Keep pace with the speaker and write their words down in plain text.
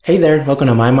Hey there, welcome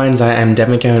to My Mind's Eye. I'm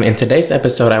Devin Cohen. In today's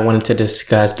episode, I wanted to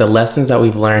discuss the lessons that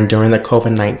we've learned during the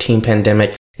COVID-19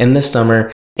 pandemic in the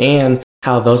summer and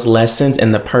how those lessons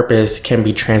and the purpose can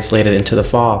be translated into the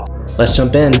fall. Let's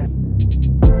jump in.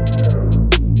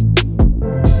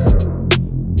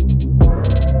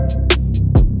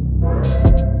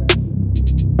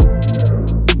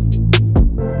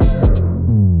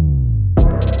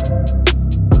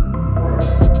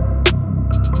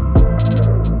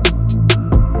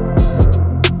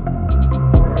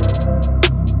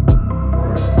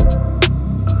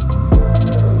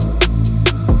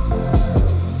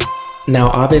 Now,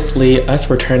 obviously, us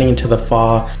returning into the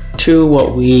fall to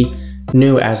what we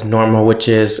knew as normal, which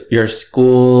is your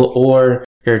school or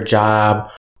your job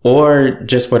or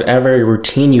just whatever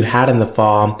routine you had in the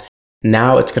fall,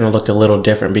 now it's going to look a little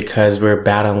different because we're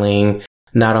battling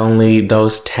not only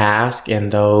those tasks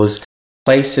and those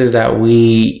places that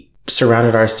we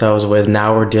surrounded ourselves with,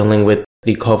 now we're dealing with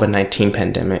the COVID-19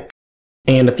 pandemic.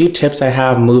 And a few tips I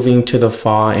have moving to the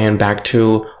fall and back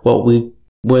to what we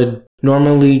would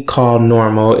normally call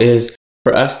normal is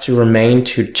for us to remain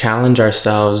to challenge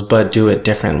ourselves, but do it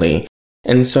differently.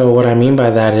 And so what I mean by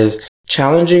that is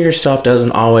challenging yourself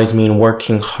doesn't always mean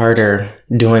working harder,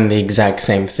 doing the exact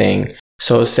same thing.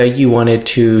 So say you wanted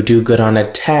to do good on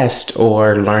a test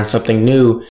or learn something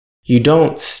new, you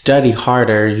don't study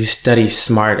harder, you study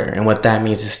smarter. And what that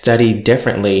means is study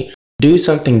differently, do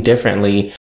something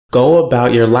differently, go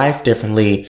about your life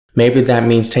differently. Maybe that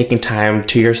means taking time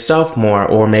to yourself more,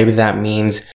 or maybe that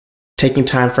means taking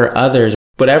time for others.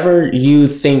 Whatever you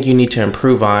think you need to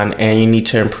improve on, and you need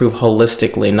to improve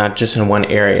holistically, not just in one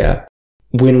area.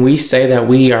 When we say that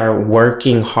we are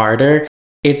working harder,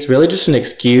 it's really just an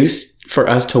excuse for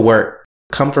us to work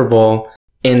comfortable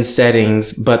in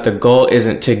settings, but the goal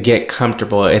isn't to get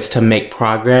comfortable. It's to make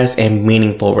progress and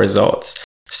meaningful results.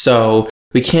 So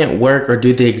we can't work or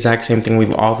do the exact same thing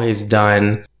we've always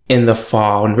done in the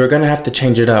fall, and we're going to have to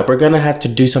change it up. We're going to have to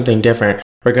do something different.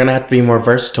 We're going to have to be more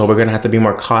versatile. We're going to have to be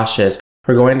more cautious.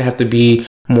 We're going to have to be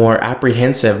more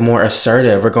apprehensive, more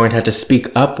assertive. We're going to have to speak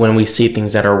up when we see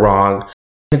things that are wrong.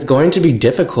 It's going to be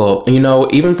difficult.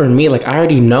 Even for me, I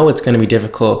already know it's going to be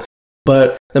difficult,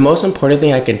 but the most important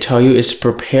thing I can tell you is to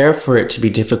prepare for it to be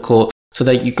difficult so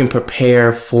that you can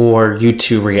prepare for you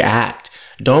to react.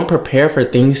 Don't prepare for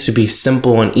things to be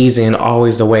simple and easy and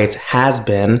always the way it has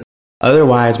been.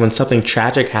 Otherwise, when something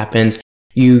tragic happens,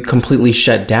 you completely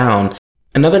shut down.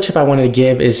 Another tip I wanted to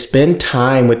give is spend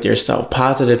time with yourself,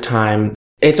 positive time.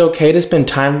 It's okay to spend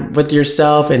time with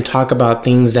yourself and talk about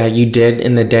things that you did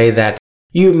in the day that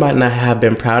you might not have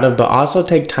been proud of, but also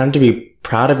take time to be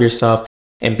proud of yourself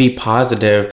and be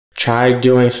positive. Try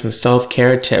doing some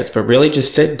self-care tips, but really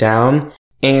just sit down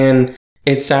and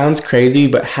it sounds crazy,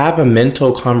 but have a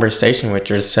mental conversation with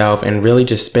yourself and really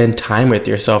just spend time with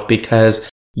yourself because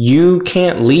you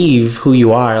can't leave who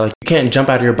you are. You can't jump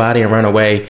out of your body and run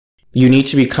away. You need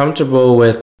to be comfortable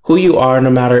with who you are, no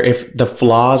matter if the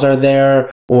flaws are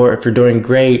there or if you're doing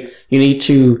great. You need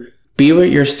to be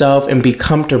with yourself and be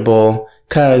comfortable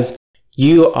because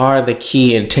you are the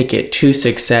key and ticket to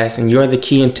success, and you're the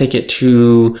key and ticket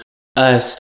to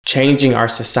us changing our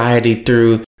society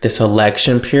through this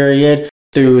election period,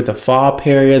 through the fall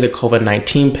period, the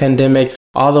COVID-19 pandemic,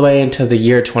 all the way into the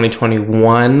year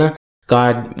 2021.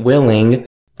 God willing,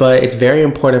 but it's very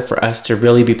important for us to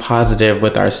really be positive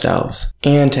with ourselves.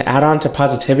 And to add on to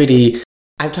positivity,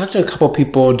 I've talked to a couple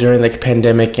people during the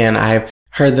pandemic and I've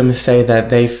heard them say that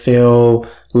they feel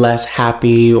less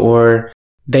happy or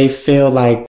they feel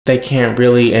like they can't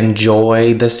really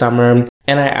enjoy the summer.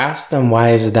 And I asked them, why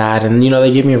is that? And,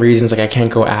 they give me reasons I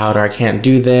can't go out or I can't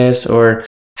do this or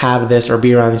have this or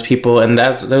be around these people. And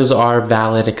those are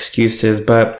valid excuses,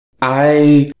 but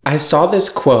I saw this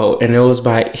quote and it was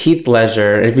by Heath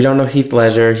Ledger. If you don't know Heath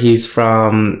Ledger, he's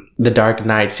from the Dark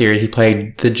Knight series. He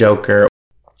played the Joker.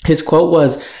 His quote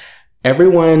was,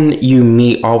 "Everyone you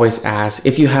meet always asks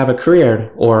if you have a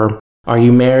career or are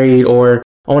you married or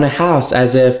own a house,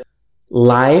 as if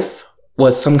life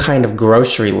was some kind of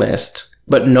grocery list,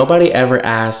 but nobody ever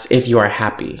asks if you are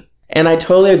happy." And I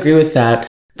totally agree with that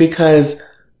because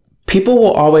people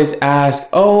will always ask,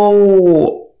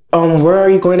 where are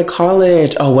you going to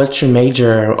college? Oh, what's your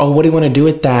major? Oh, what do you want to do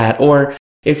with that? Or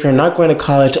if you're not going to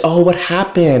college, oh, what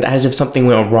happened? As if something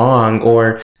went wrong,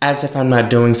 or as if I'm not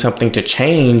doing something to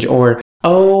change, or,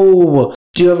 oh,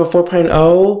 do you have a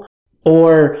 4.0?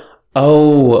 Or,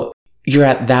 oh, you're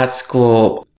at that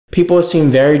school. People seem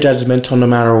very judgmental no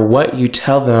matter what you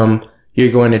tell them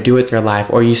you're going to do with your life.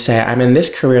 Or you say, I'm in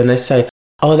this career, and they say,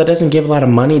 oh, that doesn't give a lot of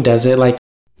money, does it?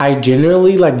 I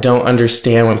genuinely don't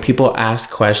understand when people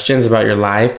ask questions about your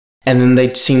life and then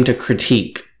they seem to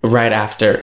critique right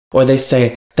after. Or they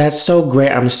say, that's so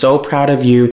great. I'm so proud of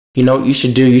you. You know what you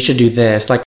should do? You should do this.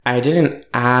 Like, I didn't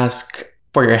ask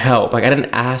for your help. Like, I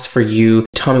didn't ask for you to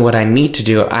tell me what I need to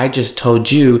do. I just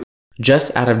told you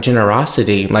just out of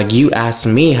generosity. Like, you asked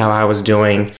me how I was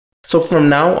doing. So from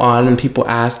now on, when people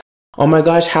ask, oh my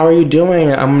gosh, how are you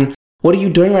doing? What are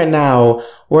you doing right now?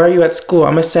 Where are you at school?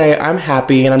 I'm going to say, I'm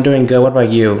happy and I'm doing good. What about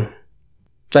you?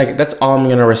 Like, that's all I'm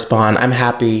going to respond. I'm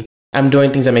happy. I'm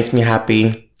doing things that make me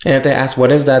happy. And if they ask,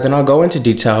 what is that? Then I'll go into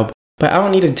detail. But I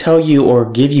don't need to tell you or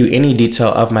give you any detail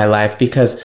of my life,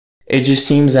 because it just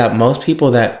seems that most people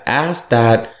that ask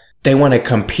that, they want to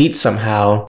compete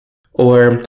somehow.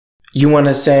 Or you want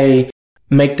to say,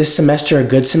 make this semester a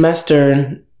good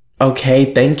semester.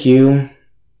 Okay, thank you.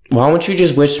 Why don't you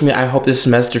just wish me, I hope this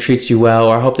semester treats you well,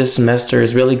 or I hope this semester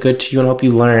is really good to you and I hope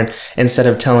you learn, instead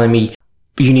of telling me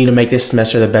you need to make this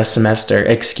semester the best semester.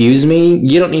 Excuse me?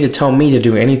 You don't need to tell me to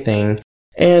do anything.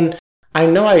 And I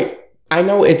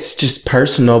know it's just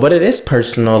personal, but it is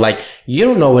personal. Like, you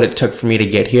don't know what it took for me to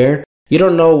get here. You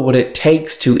don't know what it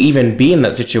takes to even be in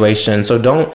that situation. So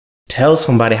don't tell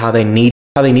somebody how they need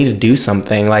to do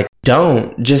something. Like,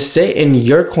 don't. Just sit in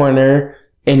your corner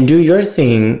and do your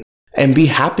thing and be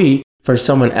happy for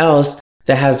someone else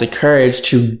that has the courage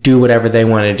to do whatever they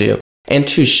want to do and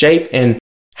to shape and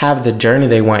have the journey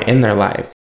they want in their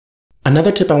life.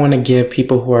 Another tip I want to give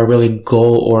people who are really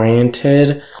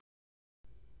goal-oriented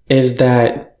is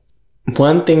that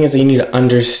one thing is that you need to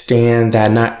understand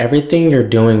that not everything you're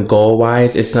doing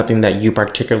goal-wise is something that you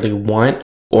particularly want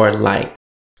or like.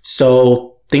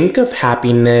 So think of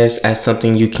happiness as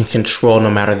something you can control no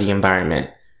matter the environment.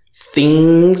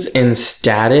 Things and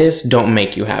status don't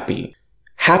make you happy.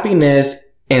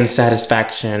 Happiness and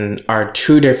satisfaction are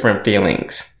two different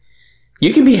feelings.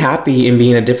 You can be happy and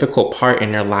be in a difficult part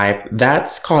in your life.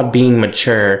 That's called being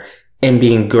mature and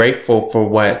being grateful for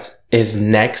what is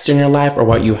next in your life or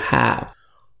what you have.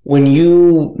 When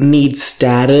you need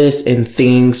status and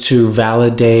things to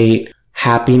validate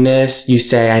happiness, you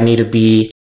say, I need to be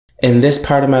in this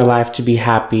part of my life to be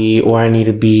happy, or I need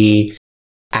to be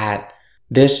at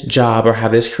this job or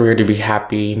have this career to be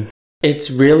happy. It's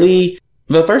really,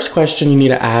 the first question you need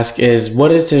to ask is,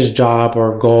 what is this job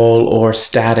or goal or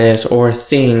status or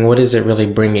thing? What is it really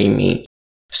bringing me?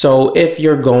 So if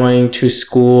you're going to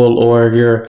school or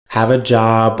you have a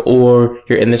job or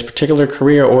you're in this particular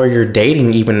career or you're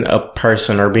dating even a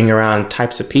person or being around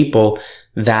types of people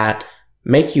that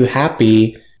make you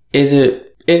happy, is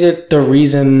it the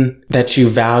reason that you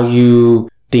value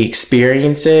the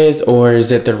experiences, or is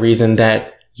it the reason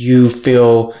that you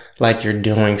feel like you're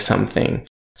doing something?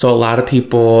 So a lot of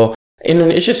people, and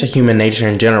it's just a human nature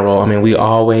in general. I mean, we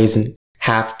always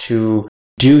have to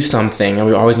do something and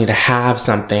we always need to have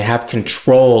something, have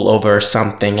control over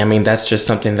something. I mean, that's just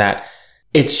something that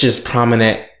it's just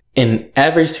prominent in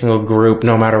every single group,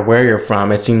 no matter where you're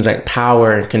from. It seems like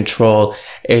power and control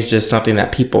is just something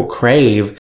that people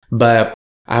crave. But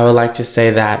I would like to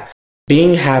say that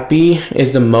being happy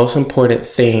is the most important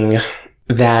thing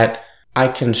that I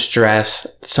can stress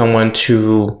someone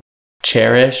to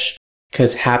cherish,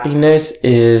 because happiness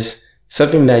is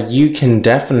something that you can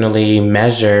definitely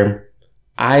measure.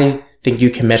 I think you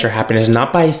can measure happiness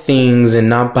not by things and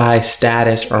not by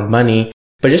status or money,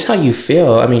 but just how you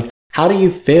feel. I mean, how do you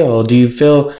feel? Do you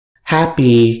feel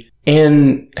happy?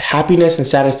 And happiness and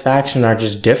satisfaction are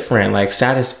just different. Like,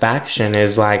 satisfaction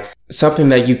is like something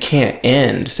that you can't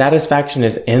end. Satisfaction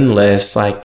is endless.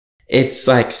 Like, it's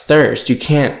like thirst. You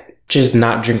can't just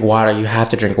not drink water. You have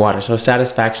to drink water. So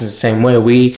satisfaction is the same way.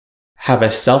 We have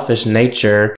a selfish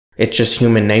nature. It's just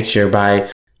human nature by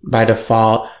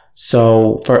default.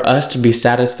 So for us to be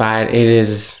satisfied, it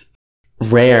is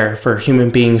rare for human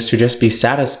beings to just be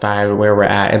satisfied where we're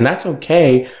at. And that's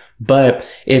okay. But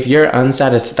if your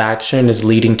unsatisfaction is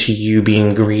leading to you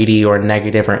being greedy or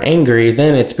negative or angry,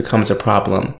 then it becomes a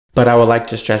problem. But I would like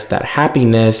to stress that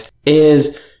happiness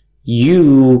is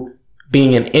you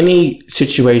being in any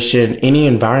situation, any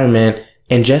environment,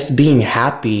 and just being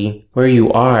happy where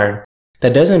you are.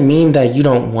 That doesn't mean that you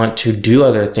don't want to do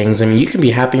other things. I mean, you can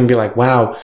be happy and be like,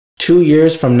 wow, 2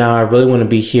 years from now, I really want to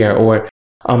be here. Or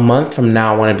a month from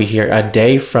now, I want to be here. A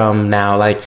day from now.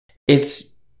 Like,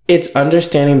 it's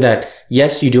understanding that,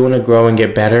 yes, you do want to grow and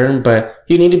get better, but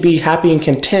you need to be happy and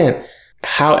content.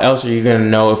 How else are you going to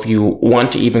know if you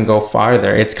want to even go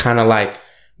farther? It's kind of like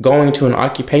going to an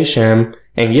occupation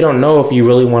and you don't know if you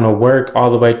really want to work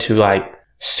all the way to like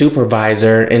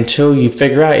supervisor until you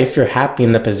figure out if you're happy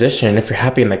in the position, if you're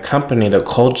happy in the company, the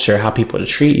culture, how people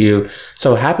treat you.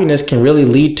 So happiness can really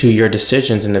lead to your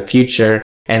decisions in the future.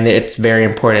 And it's very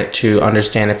important to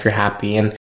understand if you're happy.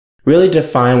 And Really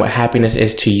define what happiness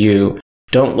is to you.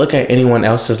 Don't look at anyone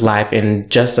else's life and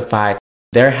justify,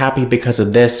 they're happy because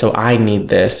of this, so I need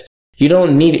this. You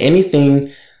don't need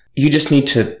anything. You just need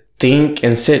to think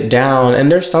and sit down.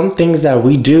 And there's some things that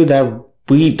we do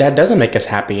that doesn't make us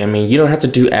happy. I mean, you don't have to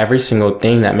do every single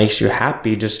thing that makes you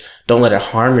happy. Just don't let it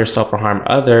harm yourself or harm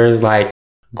others. Like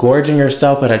gorging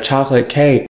yourself at a chocolate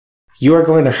cake. You are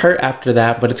going to hurt after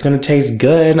that, but it's going to taste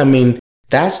good. I mean,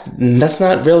 that's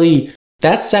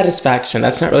satisfaction.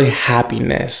 That's not really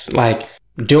happiness. Like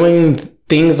doing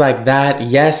things like that,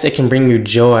 yes, it can bring you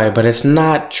joy, but it's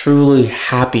not truly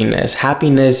happiness.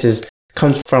 Happiness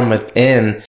comes from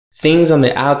within. Things on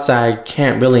the outside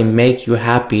can't really make you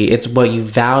happy. It's what you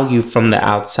value from the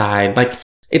outside. Like,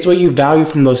 it's what you value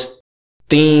from those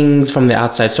things from the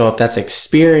outside. So if that's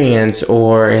experience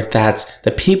or if that's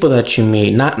the people that you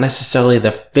meet, not necessarily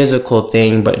the physical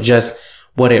thing, but just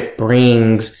what it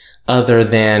brings other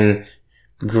than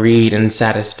greed and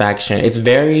satisfaction. It's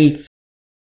very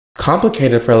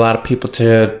complicated for a lot of people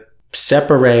to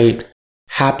separate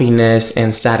happiness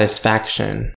and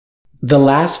satisfaction. The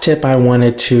last tip I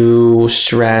wanted to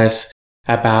stress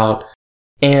about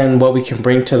and what we can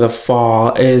bring to the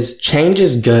fall is change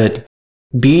is good.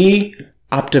 Be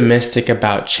optimistic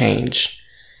about change.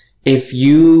 If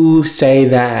you say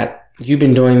that you've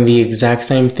been doing the exact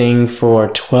same thing for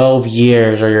 12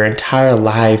 years or your entire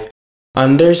life,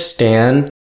 understand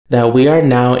that we are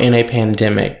now in a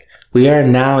pandemic. We are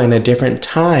now in a different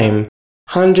time.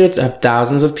 Hundreds of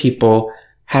thousands of people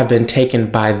have been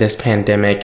taken by this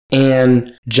pandemic.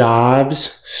 And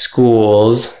jobs,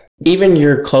 schools, even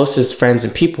your closest friends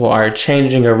and people are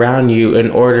changing around you in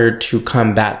order to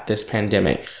combat this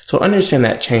pandemic. So understand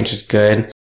that change is good.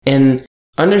 And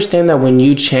understand that when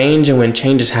you change and when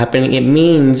change is happening, it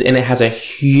means and it has a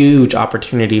huge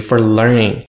opportunity for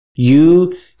learning.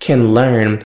 You can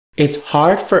learn. It's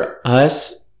hard for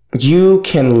us. You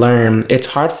can learn. It's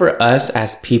hard for us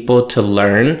as people to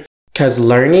learn because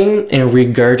learning and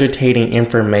regurgitating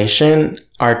information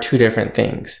are two different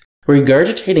things.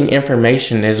 Regurgitating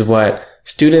information is what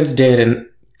students did in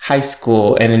high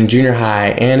school and in junior high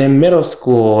and in middle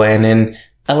school and in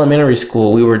elementary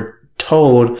school. We were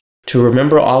told to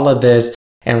remember all of this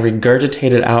and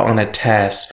regurgitate it out on a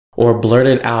test or blurt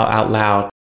it out loud.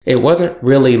 It wasn't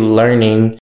really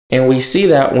learning. And we see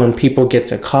that when people get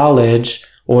to college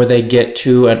or they get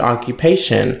to an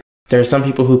occupation. There are some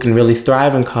people who can really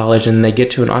thrive in college and they get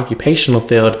to an occupational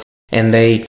field and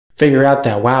they figure out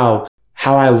that, wow,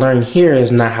 how I learn here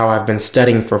is not how I've been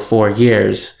studying for 4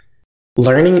 years.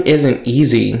 Learning isn't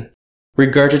easy.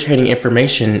 Regurgitating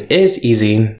information is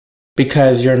easy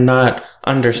because you're not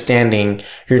understanding,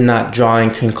 you're not drawing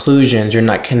conclusions, you're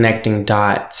not connecting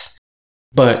dots.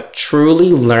 But truly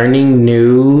learning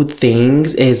new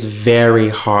things is very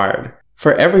hard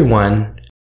for everyone.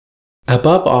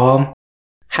 Above all,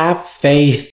 have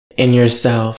faith in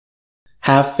yourself.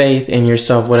 Have faith in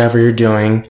yourself, whatever you're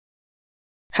doing.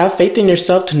 Have faith in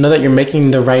yourself to know that you're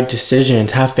making the right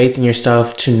decisions. Have faith in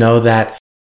yourself to know that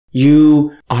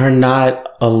you are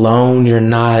not alone. You're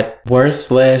not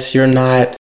worthless. You're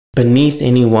not beneath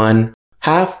anyone.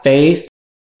 Have faith,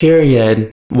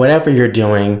 period. Whatever you're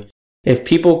doing. If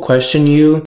people question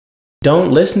you,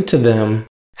 don't listen to them.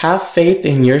 Have faith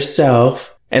in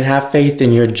yourself and have faith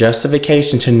in your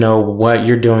justification to know what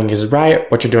you're doing is right,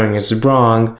 what you're doing is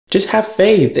wrong. Just have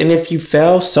faith. And if you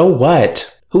fail, so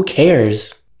what? Who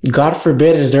cares? God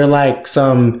forbid, is there like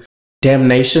some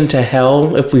damnation to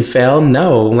hell if we fail?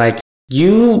 No, like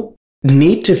you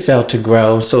need to fail to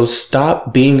grow. So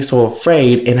stop being so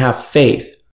afraid and have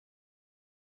faith.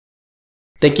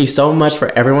 Thank you so much for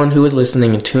everyone who is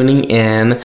listening and tuning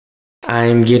in.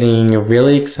 I'm getting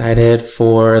really excited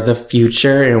for the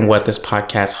future and what this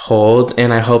podcast holds,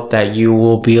 and I hope that you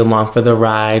will be along for the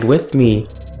ride with me.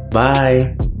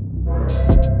 Bye.